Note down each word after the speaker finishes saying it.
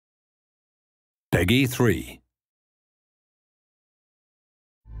Peggy 3.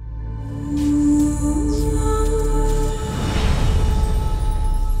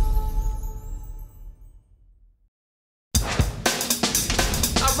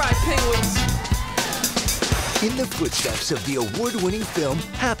 In the footsteps of the award-winning film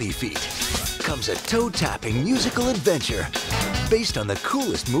Happy Feet comes a toe-tapping musical adventure based on the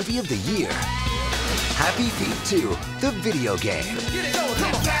coolest movie of the year, Happy Feet 2, the video game.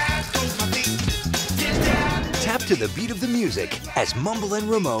 Tap to the beat of the music as Mumble and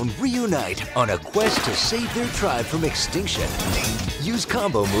Ramon reunite on a quest to save their tribe from extinction. Use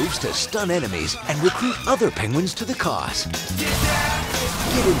combo moves to stun enemies and recruit other penguins to the cause.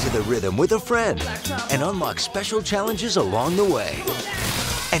 Get into the rhythm with a friend and unlock special challenges along the way.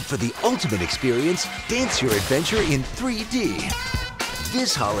 And for the ultimate experience, dance your adventure in 3D.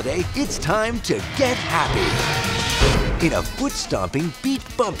 This holiday, it's time to get happy in a foot-stomping,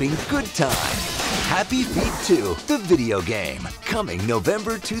 beat-bumping good time. Happy Feet 2, the video game, coming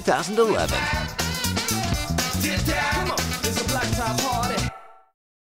November 2011.